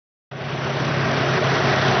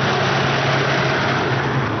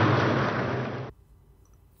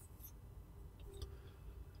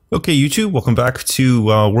Okay, YouTube, welcome back to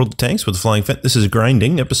World of Tanks with the Flying Phent. This is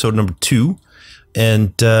Grinding, episode number 2.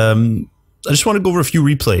 And I just want to go over a few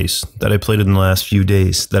replays that I played in the last few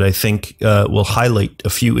days that I think will highlight a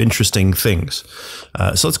few interesting things.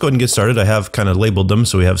 So let's go ahead and get started. I have kind of labeled them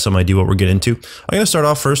so we have some idea what we're getting into. I'm going to start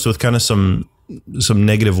off first with kind of some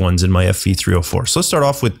negative ones in my FV304. So let's start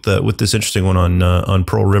off with this interesting one on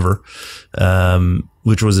Pearl River,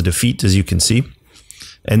 which was a defeat, as you can see.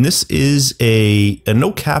 And this is a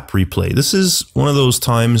no cap replay. This is one of those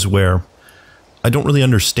times where I don't really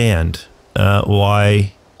understand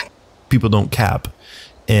why people don't cap.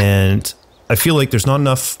 And I feel like there's not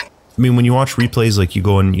enough. I mean, when you watch replays, like you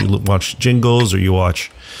go and you watch Jingles or you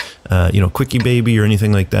watch, Quickie Baby or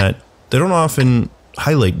anything like that, they don't often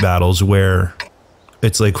highlight battles where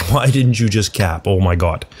it's like, why didn't you just cap? Oh my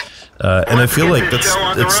God. And I feel like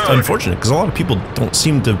it's unfortunate because a lot of people don't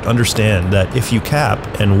seem to understand that if you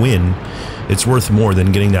cap and win, it's worth more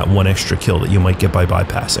than getting that one extra kill that you might get by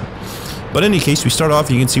bypassing. But in any case, we start off,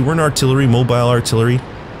 you can see we're in artillery, mobile artillery,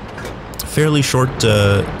 fairly short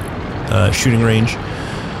shooting range.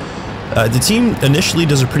 The team initially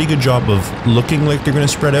does a pretty good job of looking like they're going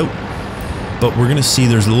to spread out, but we're going to see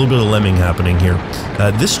there's a little bit of lemming happening here.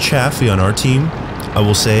 This Chaffee on our team, I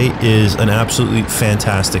will say, is an absolutely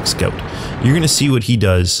fantastic scout. You're going to see what he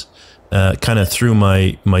does kind of through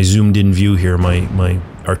my zoomed in view here, my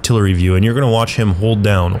artillery view, and you're going to watch him hold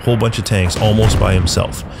down a whole bunch of tanks almost by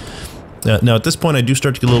himself. Now at this point I do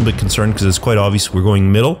start to get a little bit concerned because it's quite obvious we're going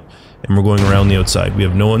middle and we're going around the outside. We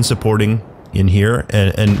have no one supporting in here,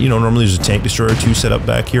 and normally there's a tank destroyer or two set up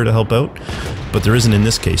back here to help out, but there isn't in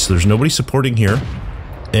this case. So there's nobody supporting here,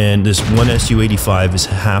 and this one Su-85 is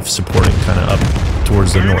half supporting kind of up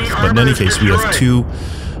towards the north. But in any case, we have two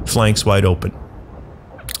flanks wide open.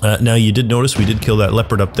 Now you did notice we did kill that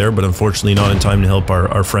leopard up there, but unfortunately not in time to help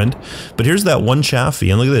our friend. But here's that one Chaffee,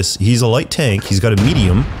 and look at this. He's a light tank, he's got a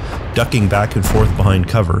medium ducking back and forth behind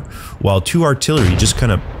cover, while two artillery just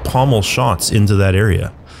kind of pommel shots into that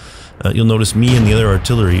area. You'll notice me and the other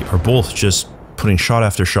artillery are both just putting shot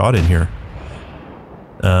after shot in here.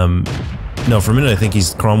 Now for a minute I think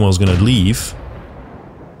Cromwell's going to leave,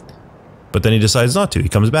 but then he decides not to. He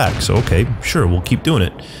comes back. So okay, sure, we'll keep doing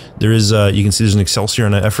it. There is, you can see there's an Excelsior,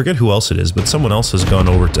 and I forget who else it is, but someone else has gone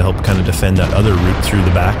over to help kind of defend that other route through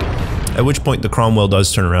the back. At which point the Cromwell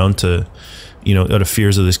does turn around to, out of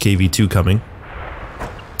fears of this KV-2 coming.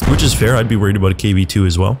 Which is fair, I'd be worried about a KV-2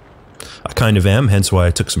 as well. I kind of am, hence why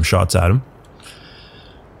I took some shots at him.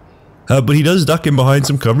 But he does duck in behind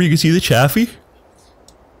some cover. You can see the Chaffee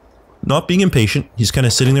not being impatient. He's kind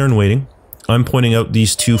of sitting there and waiting. I'm pointing out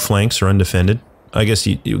these two flanks are undefended. I guess,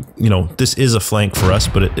 this is a flank for us,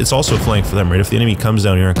 but it's also a flank for them, right? If the enemy comes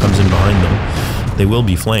down here and comes in behind them, they will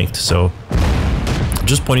be flanked. So,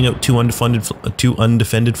 just pointing out two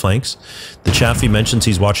undefended flanks. The Chaffee mentions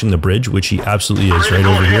he's watching the bridge, which he absolutely is right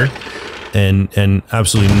over here. And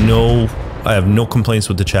absolutely I have no complaints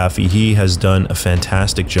with the Chaffee. He has done a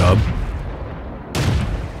fantastic job.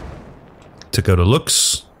 Took out a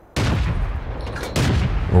Looks.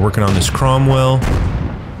 We're working on this Cromwell.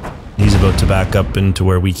 He's about to back up into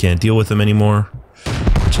where we can't deal with him anymore,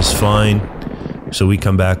 which is fine. So we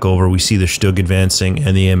come back over, we see the Stug advancing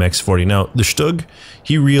and the AMX-40. Now, the Stug,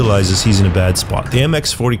 he realizes he's in a bad spot. The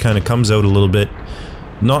AMX-40 kind of comes out a little bit,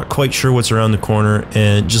 not quite sure what's around the corner,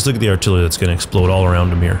 and just look at the artillery that's going to explode all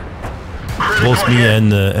around him here. Both me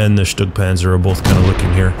and the Stug Panzer are both kind of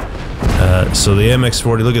looking here. So the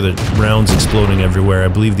MX-40, look at the rounds exploding everywhere. I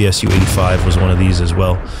believe the Su-85 was one of these as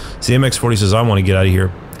well. So the MX-40 says, I want to get out of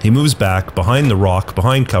here. He moves back, behind the rock,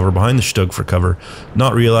 behind cover, behind the Stug for cover,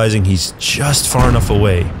 not realizing he's just far enough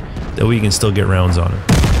away that we can still get rounds on him.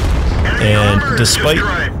 And despite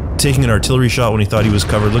taking an artillery shot when he thought he was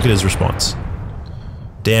covered, look at his response.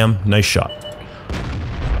 Damn, nice shot.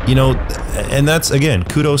 And that's, again,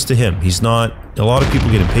 kudos to him. He's not... A lot of people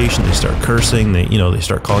get impatient, they start cursing, they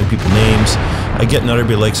start calling people names. I get not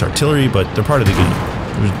everybody likes artillery, but they're part of the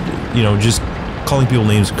game. Just calling people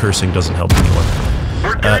names and cursing doesn't help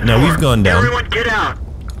anyone. Now we've gone down. Everyone get out.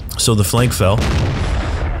 So the flank fell.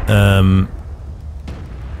 Now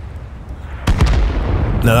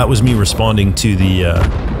that was me responding to the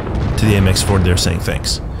MX-40 there saying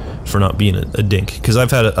thanks for not being a dink. Because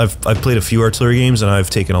I've played a few artillery games and I've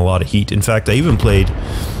taken a lot of heat. In fact, I even played...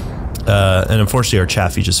 and unfortunately our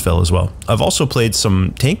Chaffee just fell as well. I've also played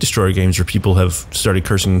some tank destroyer games where people have started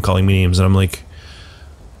cursing and calling me names, and I'm like,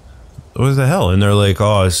 what the hell? And they're like,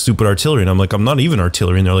 oh, it's stupid artillery. And I'm like, I'm not even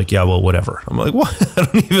artillery. And they're like, yeah, well, whatever. I'm like, what? I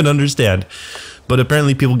don't even understand. But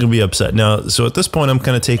apparently people can be upset. Now, so at this point, I'm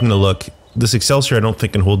kind of taking a look. this Excelsior, I don't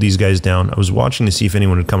think can hold these guys down. I was watching to see if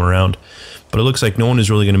anyone would come around, but it looks like no one is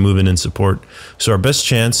really going to move in and support. So our best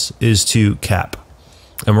chance is to cap.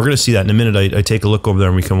 And we're going to see that in a minute. I take a look over there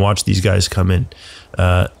and we can watch these guys come in.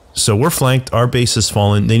 So we're flanked. Our base has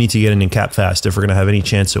fallen. They need to get in and cap fast if we're going to have any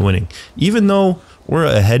chance of winning. Even though we're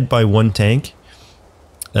ahead by 1 tank,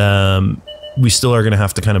 we still are going to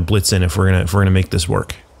have to kind of blitz in if we're going to make this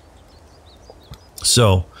work.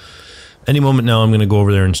 So any moment now, I'm going to go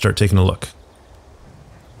over there and start taking a look.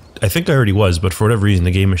 I think I already was, but for whatever reason,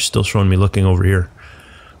 the game is still showing me looking over here.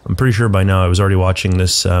 I'm pretty sure by now I was already watching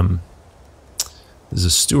this. This is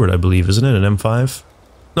a Stewart, I believe, isn't it? An M5?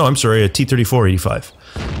 No, I'm sorry, a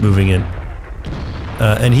T-34-85 moving in.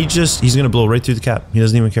 And he's going to blow right through the cap. He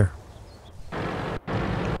doesn't even care.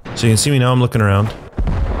 So you can see me now, I'm looking around.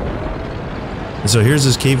 And so here's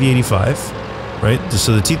this KV-85, right?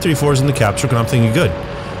 So the T-34 is in the cap circle, and I'm thinking, good.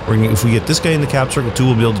 If we get this guy in the cap circle too,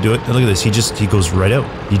 we'll be able to do it. And look at this, he goes right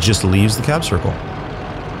out. He just leaves the cap circle.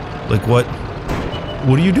 Like, what?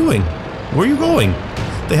 What are you doing? Where are you going?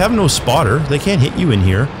 They have no spotter. They can't hit you in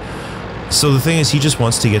here. So the thing is, he just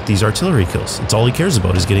wants to get these artillery kills. It's all he cares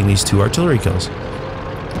about, is getting these 2 artillery kills.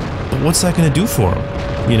 But what's that going to do for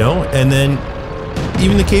him? You know? And then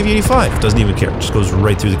even the KV-85 doesn't even care. Just goes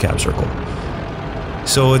right through the cap circle.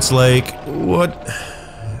 So it's like, what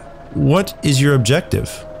is your objective?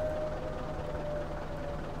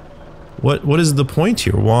 What is the point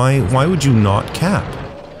here? Why would you not cap?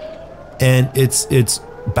 And it's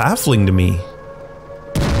baffling to me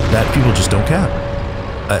that people just don't cap.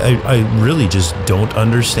 I really just don't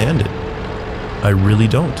understand it. I really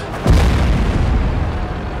don't.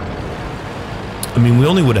 I mean, we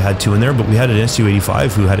only would have had 2 in there, but we had an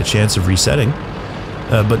SU-85 who had a chance of resetting.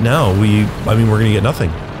 But now we're going to get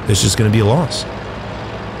nothing. It's just going to be a loss.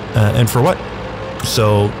 And for what?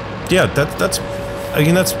 So, yeah, that's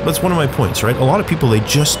one of my points, right? A lot of people, they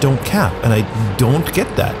just don't cap, and I don't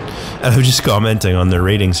get that. And I was just commenting on their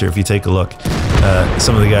ratings here. If you take a look,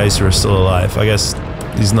 some of the guys who are still alive, I guess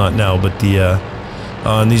he's not now, but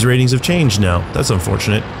these ratings have changed now. That's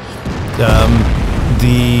unfortunate.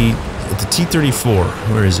 The T-34,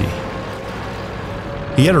 where is he?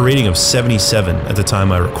 He had a rating of 77 at the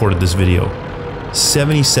time I recorded this video.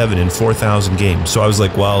 77 in 4,000 games. So I was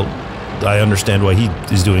like, well, I understand why he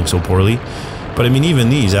is doing so poorly. But I mean, even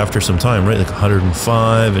these, after some time, right? Like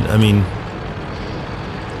 105, and I mean,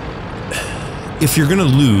 if you're gonna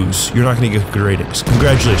lose, you're not gonna get good ratings.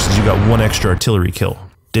 Congratulations, you got 1 extra artillery kill.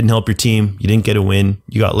 Didn't help your team, you didn't get a win,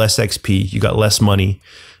 you got less XP, you got less money.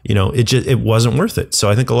 You know, it wasn't worth it. So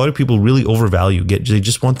I think a lot of people really overvalue, they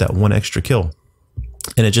just want that 1 extra kill.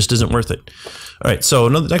 And it just isn't worth it. All right, so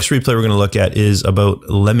the next replay we're going to look at is about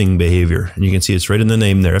lemming behavior. And you can see it's right in the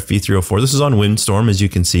name there, FV304. This is on Windstorm, as you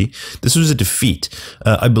can see. This was a defeat.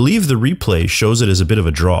 I believe the replay shows it as a bit of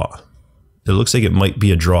a draw. It looks like it might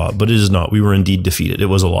be a draw, but it is not. We were indeed defeated. It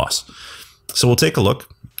was a loss. So we'll take a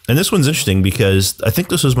look. And this one's interesting because I think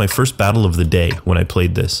this was my first battle of the day when I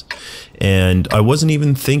played this. And I wasn't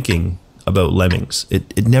even thinking about lemmings.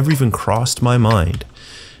 It never even crossed my mind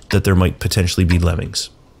that there might potentially be lemmings.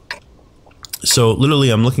 So literally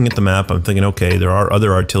I'm looking at the map, I'm thinking, okay, there are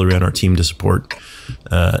other artillery on our team to support.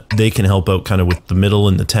 They can help out kind of with the middle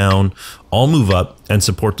and the town. I'll move up and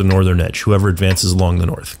support the northern edge, whoever advances along the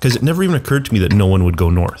north. Because it never even occurred to me that no one would go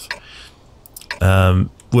north.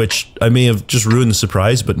 Which I may have just ruined the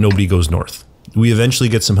surprise, but nobody goes north. We eventually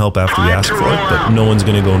get some help after we ask for it, but no one's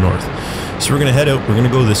going to go north. So we're going to head out, we're going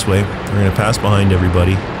to go this way, we're going to pass behind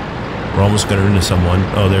everybody. We're almost going to run into someone.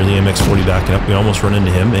 Oh, there's the MX-40 backing up. We almost run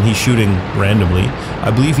into him, and he's shooting randomly.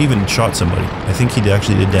 I believe he even shot somebody. I think he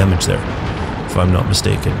actually did damage there, if I'm not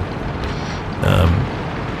mistaken.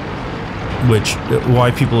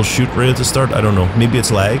 Why people shoot right at the start, I don't know. Maybe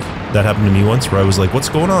it's lag. That happened to me once, where I was like, what's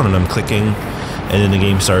going on? And I'm clicking, and then the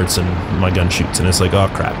game starts, and my gun shoots, and it's like, oh,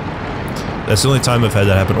 crap. That's the only time I've had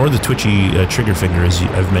that happen. Or the twitchy trigger finger, as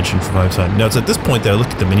I've mentioned from time to time. Now, it's at this point that I look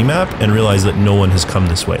at the minimap and realize that no one has come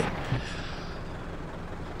this way.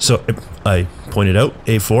 So I pointed out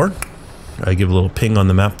A4, I give a little ping on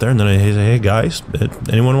the map there, and then I say, hey guys,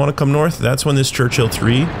 anyone want to come north? That's when this Churchill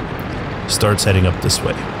 3 starts heading up this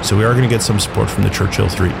way. So we are going to get some support from the Churchill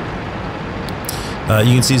 3. You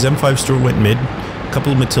can see his M5 Stewart went mid, a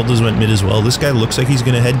couple of Matildas went mid as well. This guy looks like he's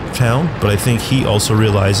going to head town, but I think he also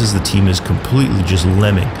realizes the team is completely just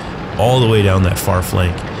lemming all the way down that far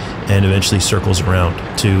flank and eventually circles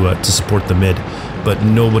around to support the mid, but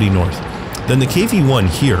nobody north. Then the KV-1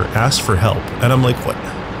 here asked for help, and I'm like, what?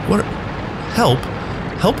 Help?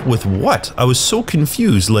 Help with what? I was so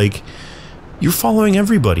confused, like, you're following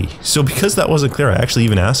everybody. So because that wasn't clear, I actually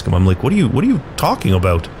even asked him, I'm like, what are you talking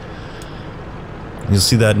about? You'll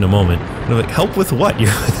see that in a moment. And I'm like, help with what? You're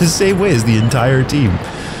the same way as the entire team.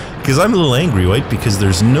 Because I'm a little angry, right? Because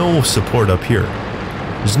there's no support up here.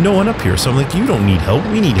 There's no one up here. So I'm like, you don't need help.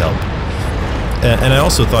 We need help. And I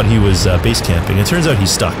also thought he was base camping. It turns out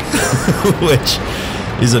he's stuck, which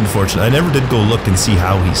is unfortunate. I never did go look and see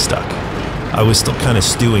how he's stuck. I was still kind of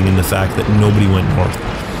stewing in the fact that nobody went north.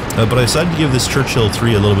 But I decided to give this Churchill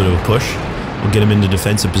 3 a little bit of a push. We'll get him into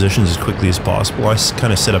defensive positions as quickly as possible. I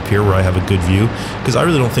kind of set up here where I have a good view, because I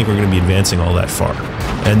really don't think we're going to be advancing all that far.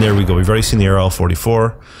 And there we go. We've already seen the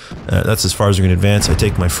RL-44. That's as far as we're going to advance. I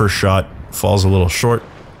take my first shot. Falls a little short,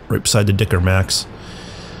 right beside the Dicker Max.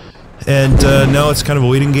 And now it's kind of a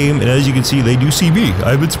waiting game. And as you can see, they do see me.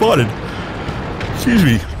 I've been spotted. Excuse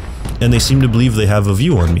me. And they seem to believe they have a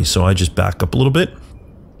view on me. So I just back up a little bit.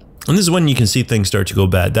 And this is when you can see things start to go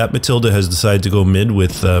bad. That Matilda has decided to go mid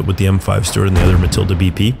with the M5 Stuart and the other Matilda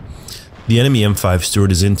BP. The enemy M5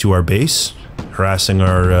 Stuart is into our base, harassing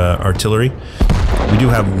our artillery. We do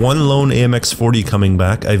have one lone AMX-40 coming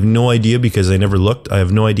back. I have no idea because I never looked. I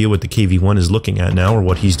have no idea what the KV-1 is looking at now, or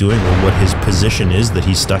what he's doing, or what his position is that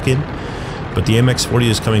he's stuck in. But the AMX-40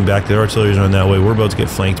 is coming back. The artillery is on that way. We're about to get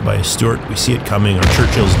flanked by a Stuart. We see it coming. Our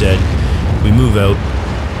Churchill's dead. We move out.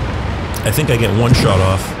 I think I get one shot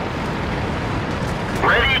off.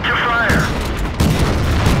 Ready to fire.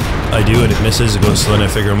 I do, and it misses. It goes, so then I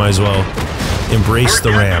figure I might as well embrace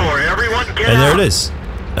the ram. And there it is.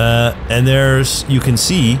 And there's, you can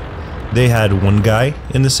see, they had one guy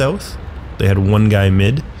in the south. They had one guy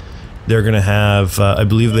mid. They're going to have, I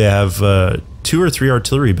believe they have 2 or 3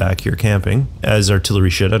 artillery back here camping, as artillery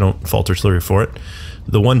should. I don't fault artillery for it.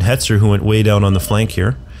 The one Hetzer who went way down on the flank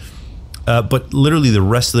here. But literally the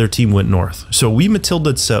rest of their team went north. So we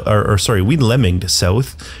Matilda'd south, we lemminged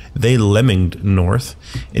south. They lemminged north.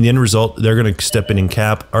 In the end result, they're going to step in and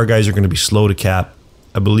cap. Our guys are going to be slow to cap.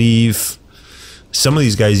 I believe some of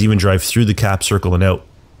these guys even drive through the cap circle and out.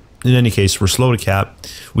 In any case, we're slow to cap.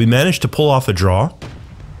 We managed to pull off a draw.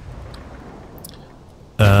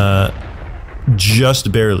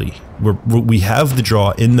 Just barely. We have the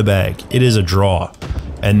draw in the bag. It is a draw.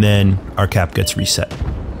 And then our cap gets reset.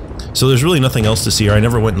 So there's really nothing else to see here. I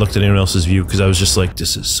never went and looked at anyone else's view because I was just like,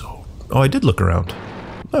 this is so... Oh, I did look around.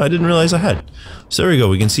 Oh, I didn't realize I had. So there we go.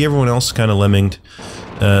 We can see everyone else kind of lemminged.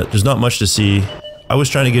 There's not much to see. I was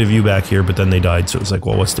trying to get a view back here, but then they died. So it was like,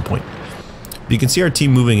 well, what's the point? But you can see our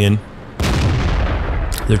team moving in.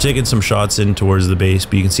 They're taking some shots in towards the base.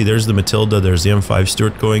 But you can see there's the Matilda. There's the M5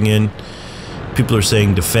 Stuart going in. People are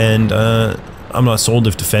saying defend. I'm not sold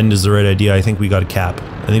if defend is the right idea. I think we got to cap.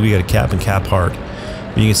 I think we got to cap and cap hard.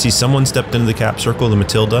 You can see someone stepped into the cap circle, the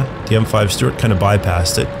Matilda. The M5 Stuart kind of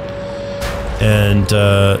bypassed it. And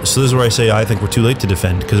so this is where I say I think we're too late to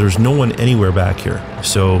defend, because there's no one anywhere back here.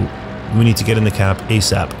 So we need to get in the cap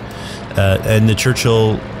ASAP. And the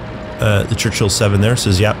Churchill 7 there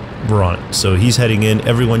says, yep, we're on it. So he's heading in.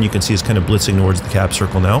 Everyone you can see is kind of blitzing towards the cap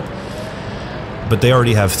circle now. But they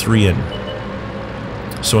already have 3 in.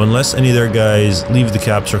 So unless any of their guys leave the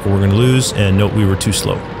cap circle, we're going to lose. And note, we were too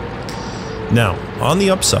slow. Now, on the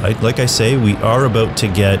upside, like I say, we are about to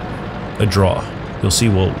get a draw. You'll see,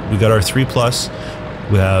 well, we got our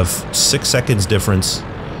 3+. We have 6 seconds difference.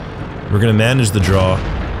 We're going to manage the draw.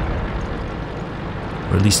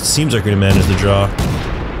 Or at least it seems like we're going to manage the draw.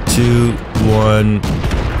 2, 1,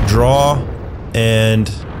 draw. And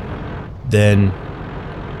then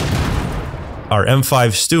our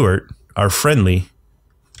M5 Stuart, our friendly,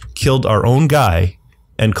 killed our own guy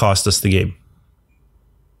and cost us the game.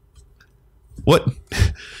 What?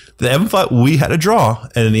 The M5, we had a draw,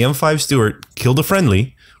 and then the M5 Stuart killed a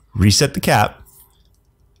friendly, reset the cap,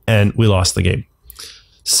 and we lost the game.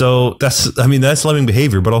 So that's, I mean, that's lemming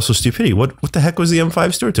behavior, but also stupidity. What the heck was the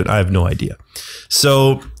M5 Stuart doing? I have no idea.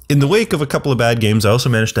 So in the wake of a couple of bad games, I also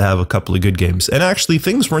managed to have a couple of good games. And actually,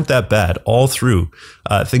 things weren't that bad all through.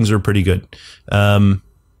 Things were pretty good.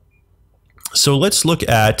 So let's look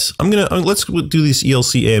at, let's do this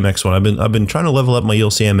ELC AMX one. I've been trying to level up my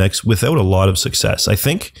ELC AMX without a lot of success. I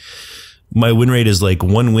think my win rate is like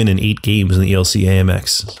 1 win in 8 games in the ELC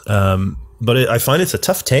AMX. But I find it's a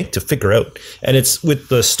tough tank to figure out. And it's with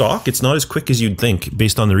the stock, it's not as quick as you'd think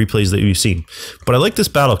based on the replays that you've seen. But I like this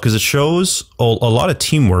battle because it shows a lot of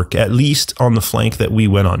teamwork, at least on the flank that we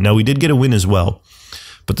went on. Now, we did get a win as well,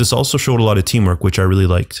 but this also showed a lot of teamwork, which I really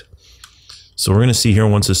liked. So we're going to see here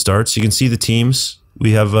once it starts. You can see the teams.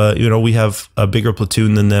 We have, we have a bigger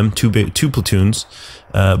platoon than them. Two platoons,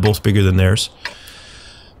 both bigger than theirs.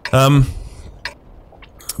 But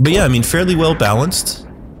yeah, I mean, fairly well balanced.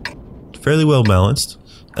 Fairly well balanced.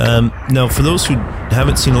 Now, for those who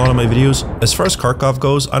haven't seen a lot of my videos, as far as Kharkov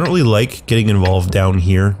goes, I don't really like getting involved down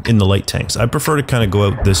here in the light tanks. I prefer to kind of go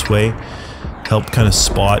out this way, help kind of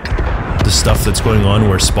spot the stuff that's going on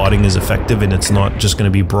where spotting is effective and it's not just going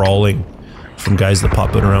to be brawling from guys that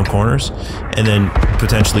pop out around corners, and then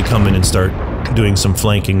potentially come in and start doing some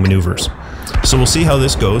flanking maneuvers. So we'll see how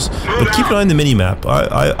this goes, but keep an eye on the mini-map.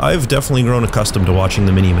 I've definitely grown accustomed to watching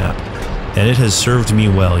the mini-map, and it has served me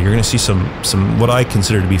well. You're going to see some what I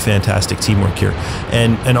consider to be fantastic teamwork here,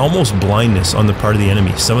 and almost blindness on the part of the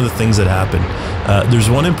enemy. Some of the things that happen. There's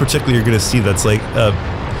one in particular you're going to see that's like,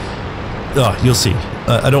 you'll see.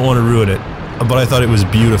 I don't want to ruin it, but I thought it was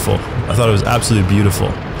beautiful. I thought it was absolutely beautiful,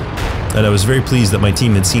 and I was very pleased that my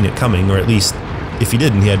team had seen it coming, or at least if he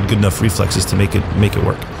didn't, he had good enough reflexes to make it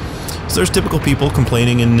work. So there's typical people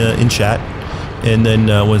complaining in chat. And then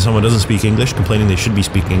when someone doesn't speak English, complaining they should be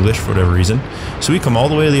speaking English for whatever reason. So we come all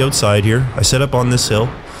the way to the outside here. I set up on this hill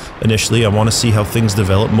initially. I want to see how things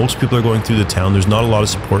develop. Most people are going through the town. There's not a lot of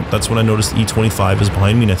support. That's when I noticed the E25 is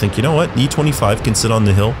behind me, and I think, you know what? The E25 can sit on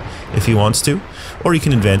the hill if he wants to, or he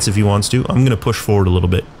can advance if he wants to. I'm going to push forward a little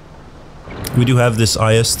bit. We do have this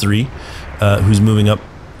IS-3 who's moving up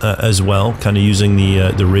as well, kind of using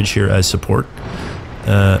the ridge here as support.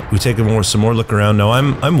 We take some more look around. Now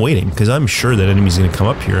I'm waiting because I'm sure that enemy's going to come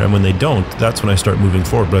up here, and when they don't, that's when I start moving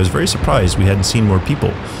forward. But I was very surprised we hadn't seen more people,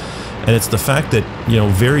 and it's the fact that, you know,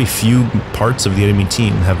 very few parts of the enemy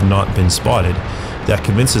team have not been spotted that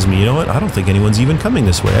convinces me, you know what, I don't think anyone's even coming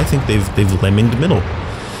this way. I think they've lemminged middle,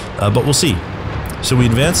 but we'll see. So we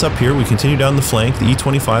advance up here. We continue down the flank. The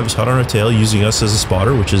E25 is hot on our tail, using us as a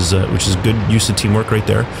spotter, which is good use of teamwork right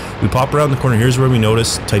there. We pop around the corner. Here's where we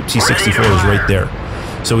notice Type T64 is right there.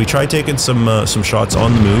 So we try taking some shots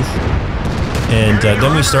on the move, and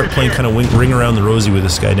then we start playing kind of ring around the rosy with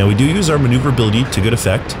this guy. Now we do use our maneuverability to good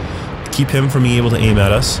effect, keep him from being able to aim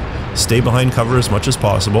at us, stay behind cover as much as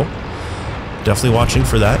possible. Definitely watching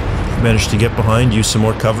for that. Managed to get behind, use some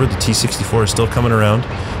more cover. The T64 is still coming around.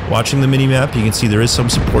 Watching the mini-map, you can see there is some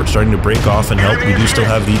support starting to break off and help. We do still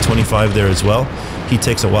have the E25 there as well. He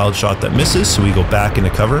takes a wild shot that misses, so we go back into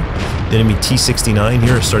cover. The enemy T69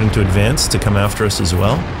 here is starting to advance to come after us as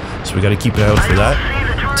well, so we got to keep an eye out for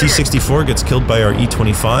that. T64 gets killed by our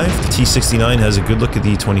E25. The T69 has a good look at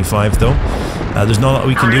the E25 though. There's not a lot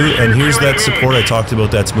we can do, and here's that support I talked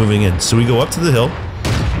about that's moving in. So we go up to the hill.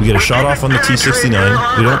 We get a shot off on the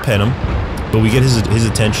T69. We don't pen him, but we get his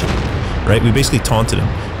attention, right? We basically taunted him.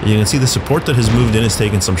 And you can see the support that has moved in is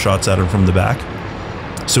taking some shots at him from the back.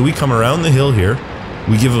 So we come around the hill here.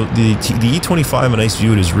 We give the E25 a nice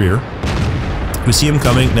view at his rear. We see him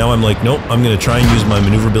coming. Now I'm like, nope, I'm going to try and use my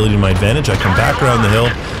maneuverability to my advantage. I come back around the hill,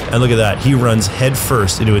 and look at that. He runs head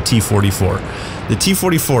first into a T44. The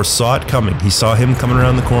T44 saw it coming. He saw him coming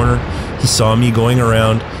around the corner. He saw me going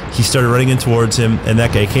around. He started running in towards him, and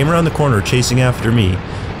that guy came around the corner chasing after me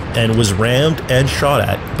and was rammed and shot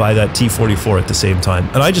at by that T44 at the same time.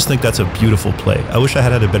 And I just think that's a beautiful play. I wish I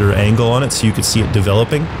had a better angle on it so you could see it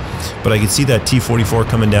developing, but I could see that T44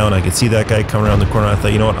 coming down. I could see that guy coming around the corner. I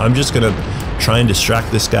thought, you know what, I'm just going to try and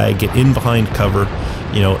distract this guy, get in behind cover,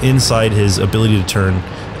 you know, inside his ability to turn,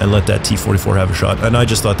 and let that T44 have a shot. And I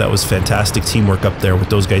just thought that was fantastic teamwork up there with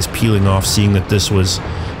those guys peeling off, seeing that this was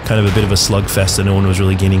kind of a bit of a slugfest and no one was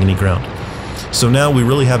really gaining any ground. So now we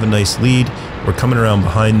really have a nice lead. We're coming around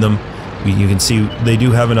behind them. You can see they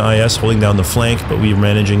do have an IS holding down the flank, but we're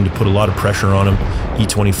managing to put a lot of pressure on them.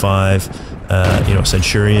 E25, you know,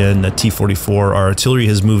 Centurion, T44. Our artillery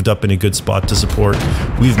has moved up in a good spot to support.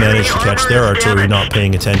 We've managed to catch their artillery not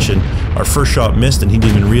paying attention. Our first shot missed and he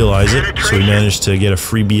didn't even realize it, so we managed to get a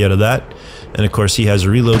freebie out of that. And of course he has a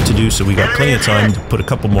reload to do, so we got plenty of time to put a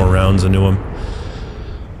couple more rounds into him.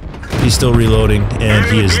 He's still reloading, and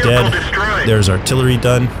he is dead. There's artillery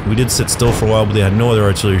done. We did sit still for a while, but they had no other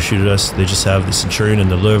artillery shoot at us. They just have the Centurion and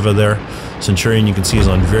the Löwe there. Centurion, you can see, is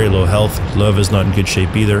on very low health. Löwe is not in good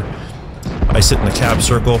shape either. I sit in the cab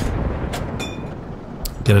circle,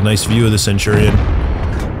 get a nice view of the Centurion,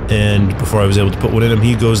 and before I was able to put one in him,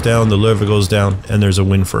 he goes down, the Löwe goes down, and there's a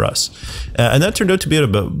win for us. And that turned out to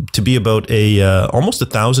be about almost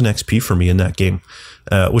 1,000 XP for me in that game.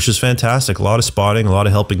 Which is fantastic. A lot of spotting, a lot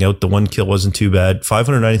of helping out. The one kill wasn't too bad.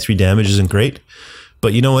 593 damage isn't great,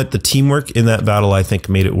 but you know what? The teamwork in that battle, I think,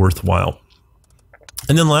 made it worthwhile.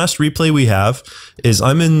 And then last replay we have is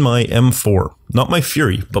I'm in my M4, not my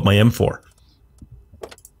Fury, but my M4.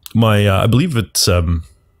 My, I believe it's,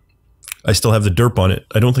 I still have the derp on it.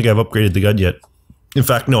 I don't think I've upgraded the gun yet. In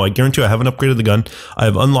fact, no, I guarantee you I haven't upgraded the gun. I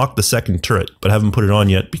have unlocked the second turret, but haven't put it on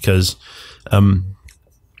yet because,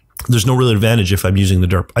 there's no real advantage if I'm using the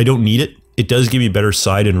derp. I don't need it. It does give you better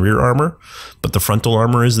side and rear armor, but the frontal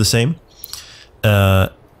armor is the same. And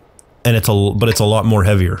it's a lot more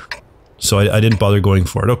heavier. So I didn't bother going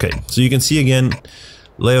for it. Okay, so you can see again,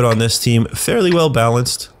 layout on this team, fairly well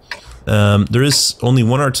balanced. There is only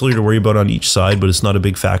one artillery to worry about on each side, but it's not a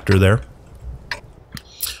big factor there.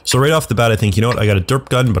 So right off the bat, I think, you know what, I got a derp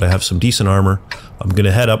gun, but I have some decent armor. I'm going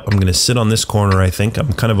to head up. I'm going to sit on this corner, I think.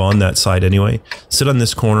 I'm kind of on that side anyway. Sit on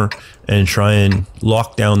this corner and try and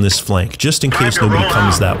lock down this flank, just in case nobody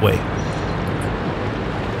comes that way.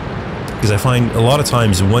 Because I find a lot of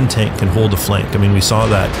times one tank can hold a flank. I mean, we saw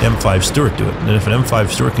that M5 Stuart do it. And if an M5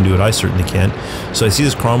 Stuart can do it, I certainly can. So I see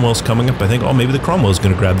this Cromwell's coming up. I think, oh, maybe the Cromwell's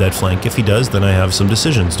going to grab that flank. If he does, then I have some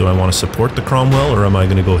decisions. Do I want to support the Cromwell, or am I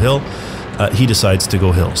going to go hill? He decides to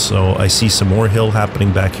go hill. So I see some more hill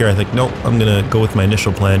happening back here. I think, nope, I'm going to go with my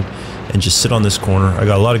initial plan and just sit on this corner. I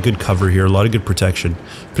got a lot of good cover here, a lot of good protection.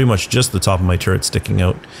 Pretty much just the top of my turret sticking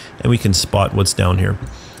out. And we can spot what's down here.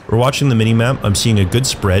 We're watching the mini-map. I'm seeing a good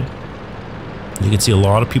spread. You can see a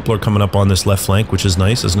lot of people are coming up on this left flank, which is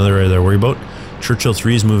nice. That's another area that I worry about. Churchill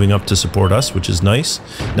 3 is moving up to support us, which is nice.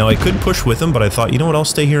 Now, I could push with him, but I thought, you know what, I'll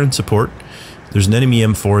stay here and support. There's an enemy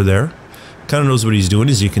M4 there. Kind of knows what he's doing,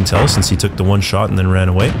 as you can tell, since he took the one shot and then ran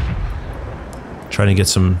away. Trying to get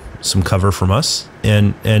some cover from us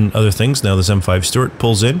and other things. Now this M5 Stuart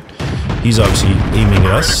pulls in. He's obviously aiming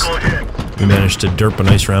at us. We managed to derp a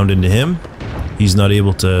nice round into him. He's not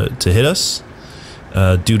able to hit us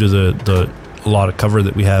due to the lot of cover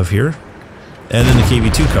that we have here. And then the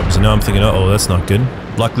KV-2 comes, and now I'm thinking, uh-oh, that's not good.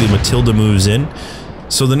 Luckily, Matilda moves in.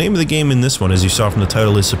 So the name of the game in this one, as you saw from the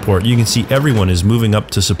title, is support. You can see everyone is moving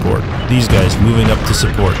up to support. These guys moving up to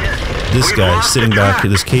support. This guy sitting back,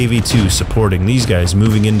 this KV-2 supporting. These guys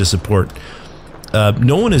moving into support.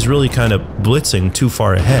 No one is really kind of blitzing too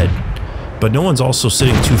far ahead, but no one's also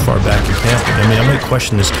sitting too far back and camping. I mean, I might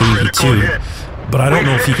question this KV-2, but I don't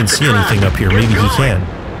know if he can see anything up here. Maybe he can.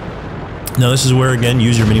 Now this is where, again,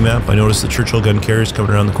 use your minimap. I noticed the Churchill gun carrier is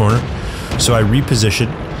coming around the corner, so I reposition.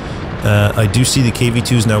 I do see the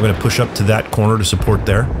KV-2 is now going to push up to that corner to support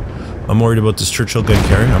there. I'm worried about this Churchill gun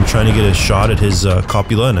carrier. I'm trying to get a shot at his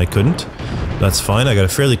copula, and I couldn't. That's fine. I got a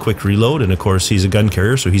fairly quick reload, and of course he's a gun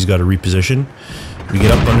carrier, so he's got to reposition. We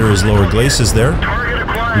get up under his lower glacis there.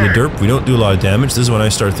 With the derp, we don't do a lot of damage. This is when I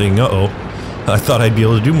start thinking, uh-oh. I thought I'd be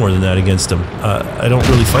able to do more than that against him. I don't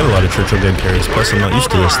really fight a lot of Churchill gun carriers, plus I'm not used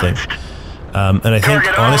to this thing. And I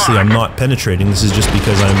think, honestly, I'm not penetrating. This is just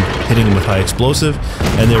because I'm hitting him with high explosive.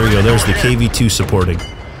 And there we go. There's the KV-2 supporting.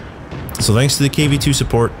 So thanks to the KV-2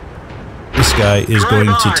 support, this guy is going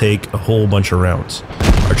to take a whole bunch of rounds.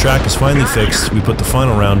 Our track is finally fixed. We put the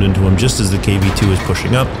final round into him just as the KV-2 is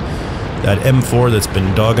pushing up. That M4 that's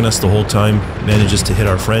been dogging us the whole time manages to hit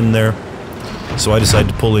our friend there. So I decided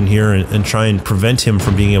to pull in here and try and prevent him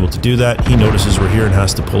from being able to do that. He notices we're here and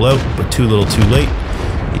has to pull out, but too little too late.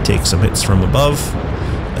 He takes some hits from above.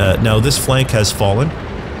 Now this flank has fallen.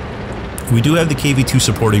 We do have the KV-2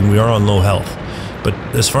 supporting. We are on low health. But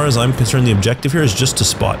as far as I'm concerned, the objective here is just to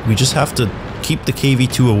spot. We just have to keep the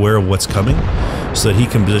KV-2 aware of what's coming so that he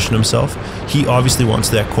can position himself. He obviously wants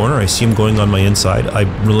that corner. I see him going on my inside. I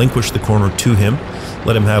relinquish the corner to him,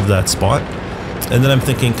 let him have that spot. And then I'm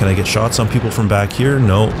thinking, can I get shots on people from back here?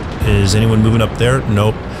 No. Is anyone moving up there?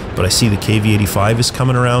 Nope. But I see the KV-85 is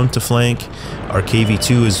coming around to flank. Our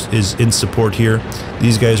KV-2 is in support here.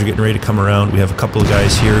 These guys are getting ready to come around. We have a couple of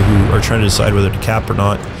guys here who are trying to decide whether to cap or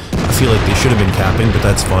not. I feel like they should have been capping, but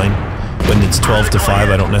that's fine. When it's 12-5,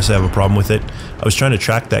 I don't necessarily have a problem with it. I was trying to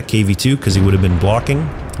track that KV-2 because he would have been blocking,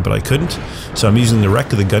 but I couldn't. So I'm using the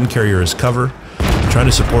wreck of the gun carrier as cover. I'm trying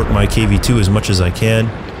to support my KV-2 as much as I can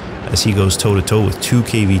as he goes toe-to-toe with two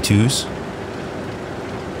KV-2s.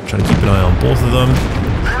 Trying to keep an eye on both of them.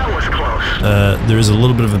 That was close. There is a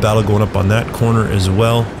little bit of a battle going up on that corner as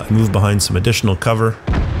well. I move behind some additional cover.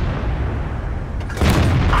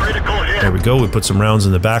 Critical hit. There we go. We put some rounds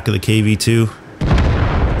in the back of the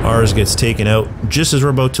KV-2. Ours gets taken out just as we're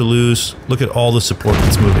about to lose. Look at all the support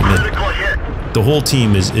that's moving in. Critical hit. The whole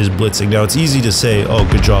team is blitzing. Now, it's easy to say, oh,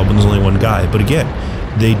 good job when there's only one guy. But again,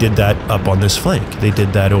 they did that up on this flank. They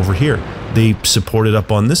did that over here. They supported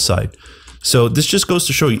up on this side. So this just goes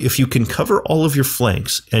to show you, if you can cover all of your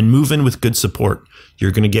flanks and move in with good support, you're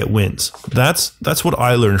going to get wins. That's what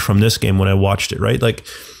I learned from this game when I watched it, right? Like,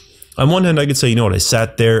 on one hand, I could say, you know what, I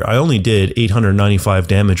sat there, I only did 895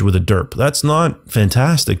 damage with a derp. That's not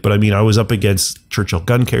fantastic, but I mean, I was up against Churchill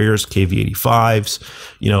gun carriers,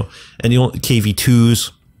 KV-85s, you know, and the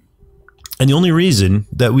KV-2s. And the only reason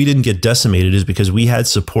that we didn't get decimated is because we had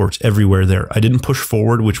support everywhere there. I didn't push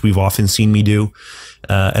forward, which we've often seen me do.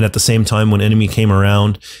 And at the same time, when enemy came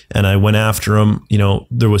around and I went after them, you know,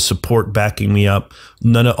 there was support backing me up.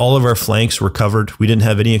 All of our flanks were covered. We didn't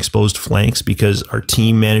have any exposed flanks because our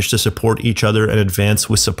team managed to support each other and advance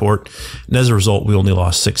with support. And as a result, we only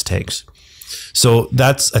lost 6 tanks. So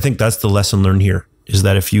I think that's the lesson learned here, is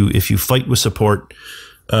that if you fight with support,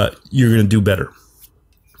 you're going to do better.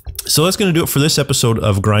 So that's going to do it for this episode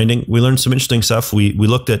of Grinding. We learned some interesting stuff. We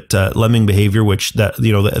looked at lemming behavior, which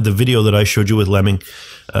the video that I showed you with lemming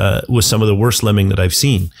was some of the worst lemming that I've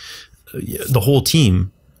seen. The whole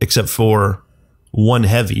team, except for one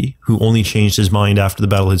heavy who only changed his mind after the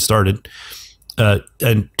battle had started,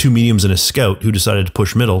 and 2 mediums and a scout who decided to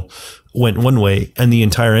push middle, went one way, and the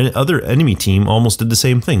entire other enemy team almost did the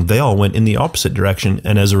same thing. They all went in the opposite direction,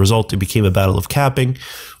 and as a result, it became a battle of capping,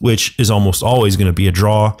 which is almost always going to be a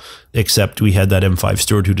draw, except we had that M5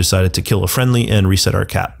 steward who decided to kill a friendly and reset our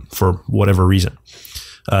cap for whatever reason.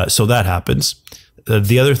 So that happens.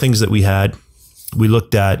 The other things that we had, we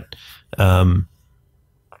looked at the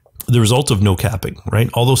result of no capping, right?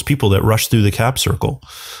 All those people that rushed through the cap circle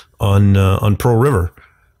on Pearl River,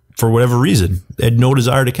 for whatever reason, they had no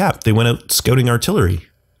desire to cap. They went out scouting artillery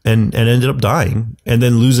and ended up dying and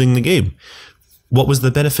then losing the game. What was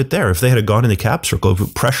the benefit there? If they had gone in the cap circle,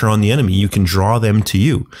 put pressure on the enemy, you can draw them to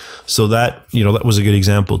you. So that was a good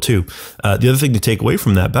example too. The other thing to take away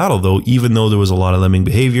from that battle, though, even though there was a lot of lemming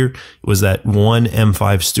behavior, was that one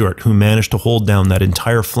M5 Stuart who managed to hold down that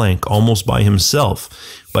entire flank almost by himself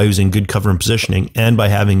by using good cover and positioning and by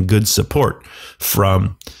having good support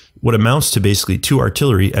from what amounts to basically 2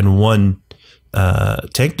 artillery and 1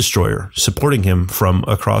 tank destroyer supporting him from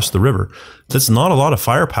across the river. That's not a lot of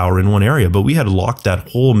firepower in one area, but we had locked that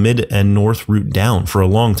whole mid and north route down for a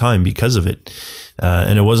long time because of it.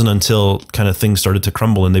 And it wasn't until kind of things started to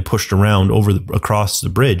crumble and they pushed around across the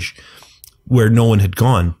bridge where no one had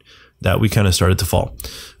gone that we kind of started to fall,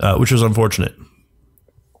 which was unfortunate.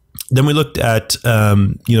 Then we looked at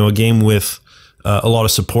a game with a lot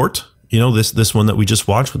of support. This one that we just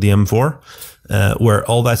watched with the M4, where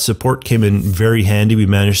all that support came in very handy. We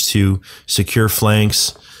managed to secure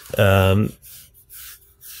flanks. No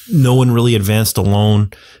one really advanced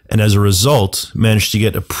alone, and as a result, managed to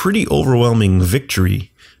get a pretty overwhelming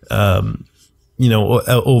victory, over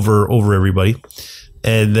everybody.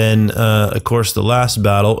 And then, of course, the last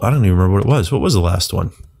battle, I don't even remember what it was. What was the last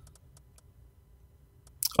one?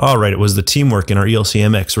 All right, it was the teamwork in our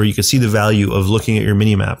ELCMX, where you could see the value of looking at your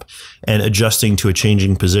minimap and adjusting to a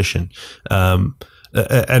changing position. And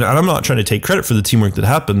I'm not trying to take credit for the teamwork that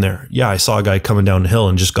happened there. Yeah, I saw a guy coming down the hill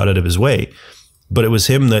and just got out of his way. But it was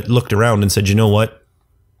him that looked around and said, you know what?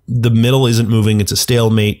 The middle isn't moving. It's a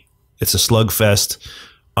stalemate. It's a slugfest.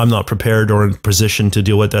 I'm not prepared or in position to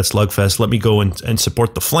deal with that slugfest. Let me go and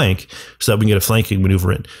support the flank so that we can get a flanking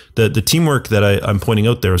maneuver in. The teamwork that I'm pointing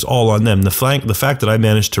out there is all on them. The fact that I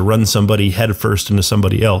managed to run somebody head first into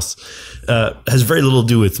somebody else has very little to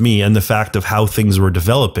do with me and the fact of how things were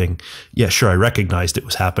developing. Yeah, sure, I recognized it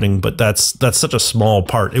was happening, but that's such a small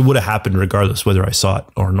part. It would have happened regardless whether I saw it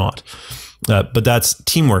or not. But that's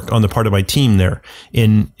teamwork on the part of my team there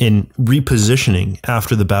in repositioning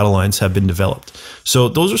after the battle lines have been developed. So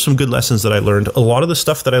those are some good lessons that I learned. A lot of the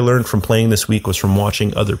stuff that I learned from playing this week was from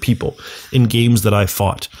watching other people in games that I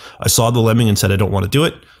fought. I saw the lemming and said, I don't want to do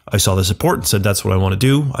it. I saw the support and said, that's what I want to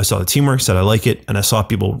do. I saw the teamwork, said, I like it. And I saw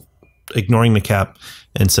people ignoring the cap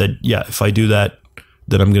and said, yeah, if I do that,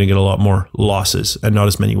 then I'm going to get a lot more losses and not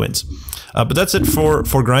as many wins. But that's it for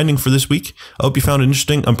grinding for this week. I hope you found it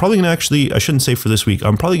interesting. I'm probably going to I shouldn't say for this week.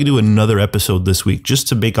 I'm probably going to do another episode this week just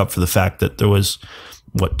to make up for the fact that there was,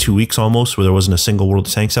 2 weeks almost where there wasn't a single World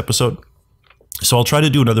of Tanks episode. So I'll try to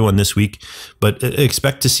do another one this week, but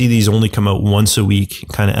expect to see these only come out once a week,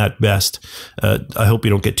 kind of at best. I hope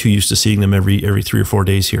you don't get too used to seeing them every 3 or 4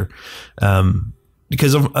 days here.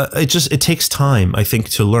 Because it takes time, I think,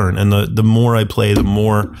 to learn. And the more I play, the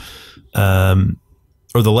more,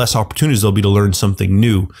 or the less opportunities there'll be to learn something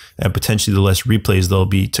new, and potentially the less replays there'll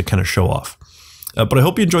be to kind of show off. But I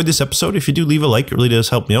hope you enjoyed this episode. If you do, leave a like. It really does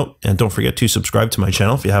help me out. And don't forget to subscribe to my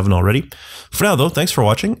channel if you haven't already. For now, though, thanks for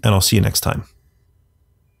watching, and I'll see you next time.